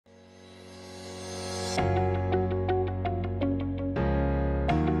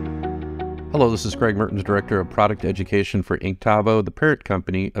Hello, this is Craig Mertens, Director of Product Education for Inktavo, the parent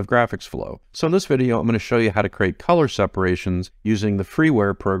company of GraphicsFlow. So in this video, I'm going to show you how to create color separations using the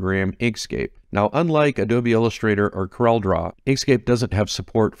freeware program Inkscape. Now, unlike Adobe Illustrator or CorelDRAW, Inkscape doesn't have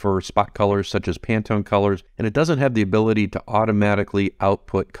support for spot colors such as Pantone colors, and it doesn't have the ability to automatically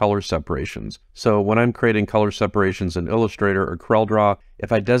output color separations. So when I'm creating color separations in Illustrator or CorelDRAW,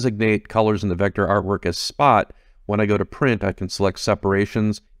 if I designate colors in the vector artwork as spot, when I go to print, I can select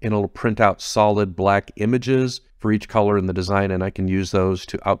separations and it'll print out solid black images for each color in the design, and I can use those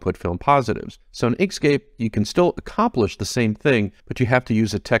to output film positives. So in Inkscape, you can still accomplish the same thing, but you have to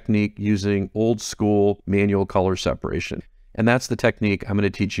use a technique using old school manual color separation. And that's the technique I'm going to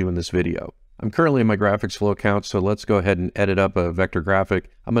teach you in this video. I'm currently in my GraphicsFlow account, so let's go ahead and edit up a vector graphic.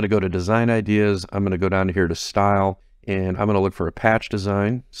 I'm going to go to Design Ideas. I'm going to go down here to Style, and I'm going to look for a patch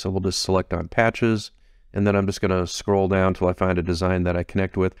design. So we'll just select on Patches. And then I'm just going to scroll down till I find a design that I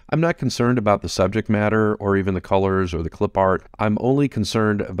connect with. I'm not concerned about the subject matter or even the colors or the clip art. I'm only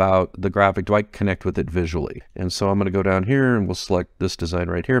concerned about the graphic. Do I connect with it visually? And so I'm going to go down here and we'll select this design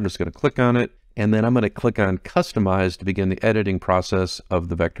right here. I'm just going to click on it. And then I'm going to click on Customize to begin the editing process of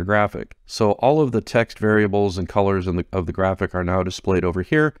the vector graphic. So all of the text variables and colors of the graphic are now displayed over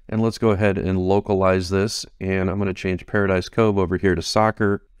here. And let's go ahead and localize this. And I'm going to change Paradise Cove over here to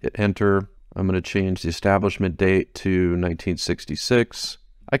soccer, hit enter. I'm going to change the establishment date to 1966.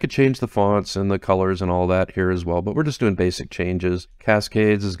 I could change the fonts and the colors and all that here as well, but we're just doing basic changes.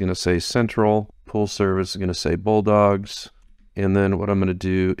 Cascades is going to say Central. Pool Service is going to say Bulldogs. And then what I'm going to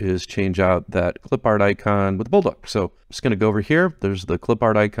do is change out that clip art icon with Bulldog. So I'm just going to go over here. There's the clip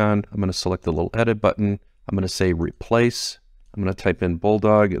art icon. I'm going to select the little edit button. I'm going to say Replace. I'm going to type in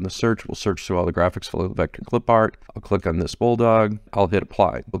Bulldog in the search. We'll search through all the GraphicsFlow vector clip art. I'll click on this Bulldog. I'll hit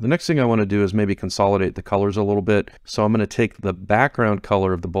apply. Well, the next thing I want to do is maybe consolidate the colors a little bit. So I'm going to take the background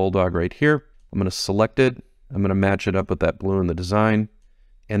color of the Bulldog right here. I'm going to select it. I'm going to match it up with that blue in the design.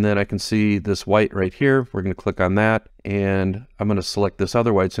 And then I can see this white right here. We're going to click on that and I'm going to select this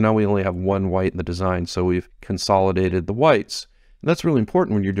other white. So now we only have one white in the design. So we've consolidated the whites. And that's really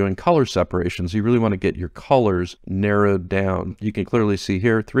important when you're doing color separations. You really want to get your colors narrowed down. You can clearly see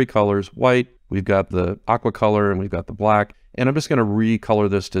here, 3 colors, white, we've got the aqua color and we've got the black. And I'm just going to recolor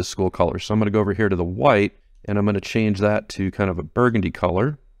this to school color. So I'm going to go over here to the white and I'm going to change that to kind of a burgundy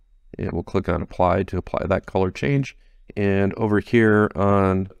color. And we'll click on apply to apply that color change. And over here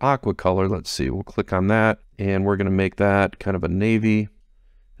on aqua color, let's see, we'll click on that and we're going to make that kind of a navy.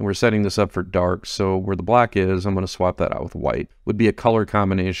 And we're setting this up for dark, so where the black is, I'm going to swap that out with white. Would be a color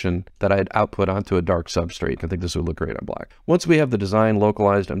combination that I'd output onto a dark substrate. I think this would look great on black. Once we have the design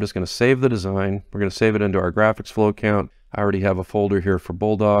localized, I'm just going to save the design. We're going to save it into our GraphicsFlow account. I already have a folder here for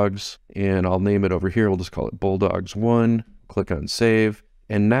Bulldogs, and I'll name it over here. We'll just call it Bulldogs 1. Click on Save.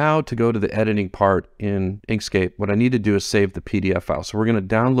 And now to go to the editing part in Inkscape, what I need to do is save the PDF file. So we're going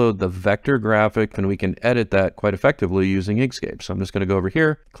to download the vector graphic and we can edit that quite effectively using Inkscape. So I'm just going to go over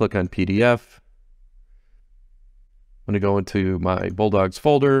here, click on PDF. I'm going to go into my Bulldogs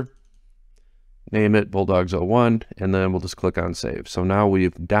folder, name it Bulldogs 01, and then we'll just click on Save. So now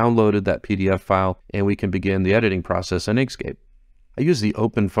we've downloaded that PDF file and we can begin the editing process in Inkscape. I use the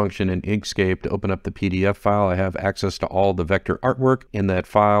open function in Inkscape to open up the PDF file. I have access to all the vector artwork in that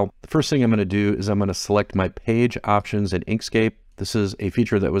file. The first thing I'm going to do is I'm going to select my page options in Inkscape. This is a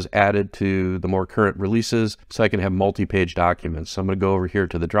feature that was added to the more current releases so I can have multi-page documents. So I'm going to go over here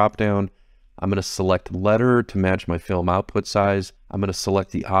to the drop-down. I'm going to select letter to match my film output size. I'm going to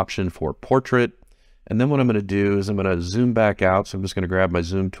select the option for portrait. And then what I'm going to do is I'm going to zoom back out. So I'm just going to grab my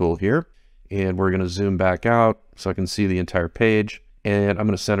zoom tool here. And we're going to zoom back out so I can see the entire page. And I'm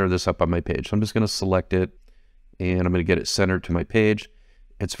going to center this up on my page. So I'm just going to select it and I'm going to get it centered to my page.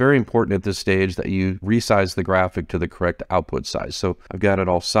 It's very important at this stage that you resize the graphic to the correct output size. So I've got it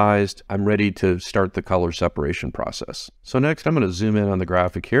all sized. I'm ready to start the color separation process. So next I'm going to zoom in on the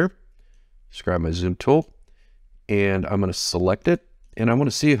graphic here. Just grab my zoom tool and I'm going to select it. And I want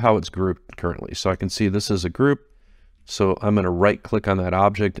to see how it's grouped currently. So I can see this is a group. So I'm going to right click on that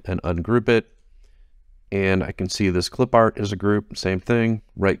object and ungroup it. And I can see this clip art is a group, same thing,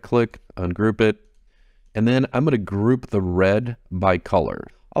 right click, ungroup it. And then I'm going to group the red by color.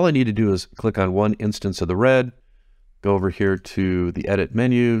 All I need to do is click on one instance of the red, go over here to the edit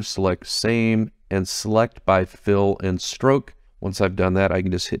menu, select same, and select by fill and stroke. Once I've done that, I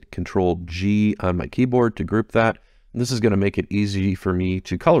can just hit Control G on my keyboard to group that. And this is going to make it easy for me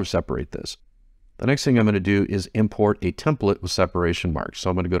to color separate this. The next thing I'm going to do is import a template with separation marks. So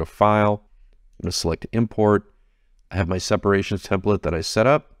I'm going to go to File, I'm going to select Import. I have my separations template that I set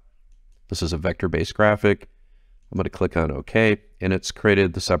up. This is a vector-based graphic. I'm going to click on OK, and it's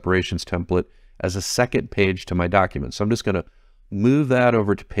created the separations template as a second page to my document. So I'm just going to move that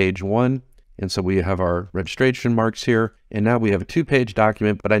over to page 1. And so we have our registration marks here. And now we have a 2-page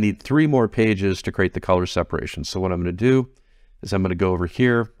document, but I need 3 more pages to create the color separation. So what I'm going to do is I'm going to go over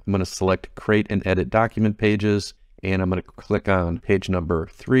here. I'm going to select Create and Edit Document Pages. And I'm going to click on page number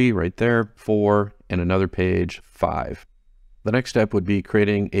 3 right there, 4, and another page, 5. The next step would be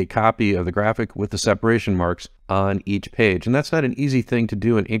creating a copy of the graphic with the separation marks on each page. And that's not an easy thing to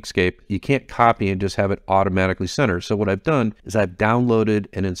do in Inkscape. You can't copy and just have it automatically center. So what I've done is I've downloaded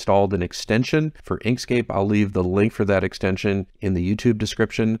and installed an extension for Inkscape. I'll leave the link for that extension in the YouTube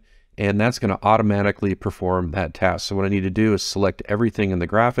description, and that's going to automatically perform that task. So what I need to do is select everything in the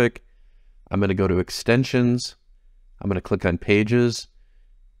graphic. I'm going to go to Extensions. I'm going to click on Pages,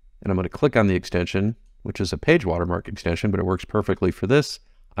 and I'm going to click on the extension, which is a page watermark extension, but it works perfectly for this.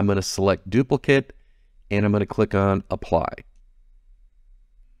 I'm going to select Duplicate, and I'm going to click on Apply.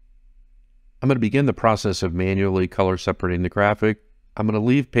 I'm going to begin the process of manually color separating the graphic. I'm going to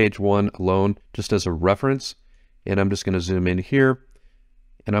leave page 1 alone just as a reference, and I'm just going to zoom in here,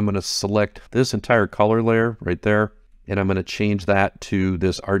 and I'm going to select this entire color layer right there, and I'm going to change that to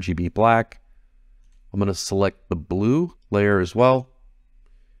this RGB black. I'm going to select the blue layer as well,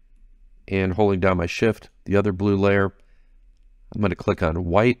 and holding down my shift, the other blue layer, I'm going to click on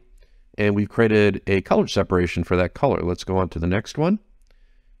white, and we've created a color separation for that color. Let's go on to the next one.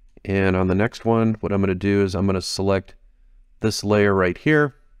 And on the next one, what I'm going to do is I'm going to select this layer right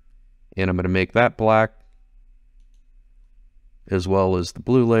here, and I'm going to make that black, as well as the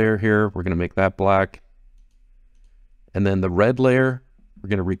blue layer here. We're going to make that black. And then the red layer, we're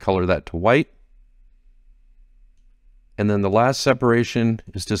going to recolor that to white. And then the last separation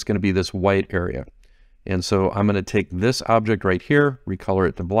is just going to be this white area. And so I'm going to take this object right here, recolor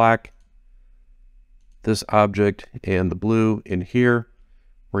it to black. This object and the blue in here,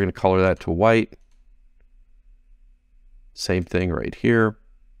 we're going to color that to white. Same thing right here.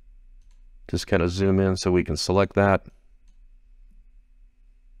 Just kind of zoom in so we can select that.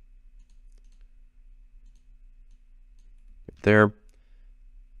 There.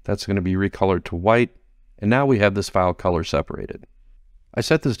 That's going to be recolored to white. And now we have this file color separated. I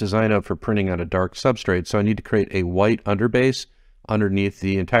set this design up for printing on a dark substrate, so I need to create a white underbase underneath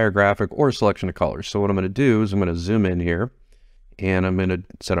the entire graphic or a selection of colors. So what I'm going to do is I'm going to zoom in here, and I'm going to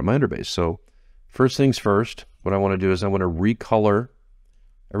set up my underbase. So first things first, what I want to do is I want to recolor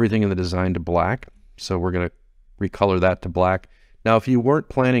everything in the design to black. So we're going to recolor that to black. Now, if you weren't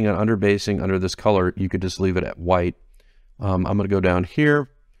planning on underbasing under this color, you could just leave it at white. I'm going to go down here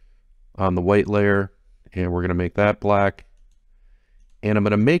on the white layer, and we're going to make that black. And I'm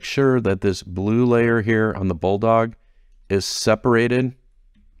going to make sure that this blue layer here on the bulldog is separated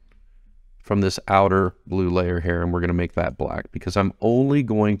from this outer blue layer here, and we're going to make that black because I'm only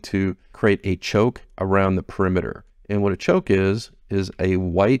going to create a choke around the perimeter. And what a choke is a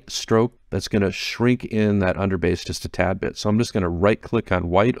white stroke that's going to shrink in that underbase just a tad bit. So I'm just going to right click on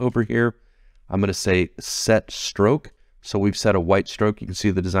white over here. I'm going to say set stroke. So we've set a white stroke. You can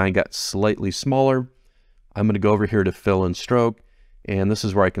see the design got slightly smaller. I'm going to go over here to fill in stroke, and this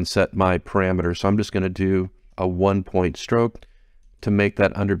is where I can set my parameter. So I'm just going to do a 1-point stroke to make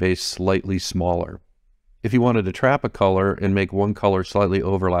that underbase slightly smaller. If you wanted to trap a color and make one color slightly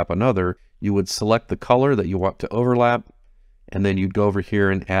overlap another, you would select the color that you want to overlap, and then you'd go over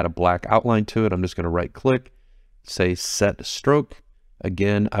here and add a black outline to it. I'm just going to right click, say set stroke.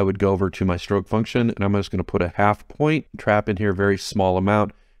 Again, I would go over to my stroke function, and I'm just going to put a 0.5 point trap in here, very small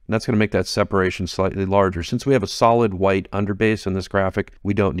amount. And that's going to make that separation slightly larger. Since we have a solid white underbase in this graphic,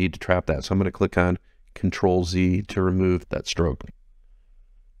 we don't need to trap that. So I'm going to click on Control-Z to remove that stroke.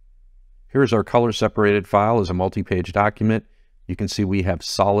 Here's our color separated file as a multi-page document. You can see we have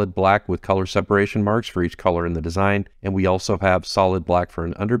solid black with color separation marks for each color in the design. And we also have solid black for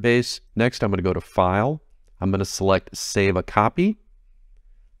an underbase. Next, I'm going to go to File. I'm going to select Save a Copy.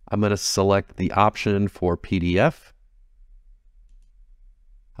 I'm going to select the option for PDF.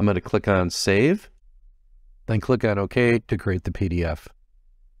 I'm going to click on Save, then click on OK to create the PDF.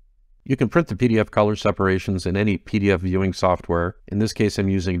 You can print the PDF color separations in any PDF viewing software. In this case, I'm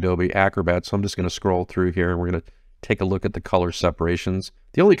using Adobe Acrobat, so I'm just going to scroll through here and we're going to take a look at the color separations.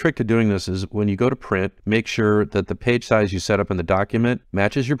 The only trick to doing this is when you go to print, make sure that the page size you set up in the document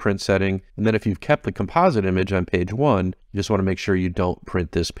matches your print setting. And then if you've kept the composite image on page 1, you just want to make sure you don't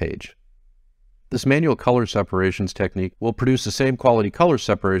print this page. This manual color separations technique will produce the same quality color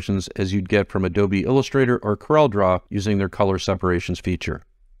separations as you'd get from Adobe Illustrator or CorelDRAW using their color separations feature.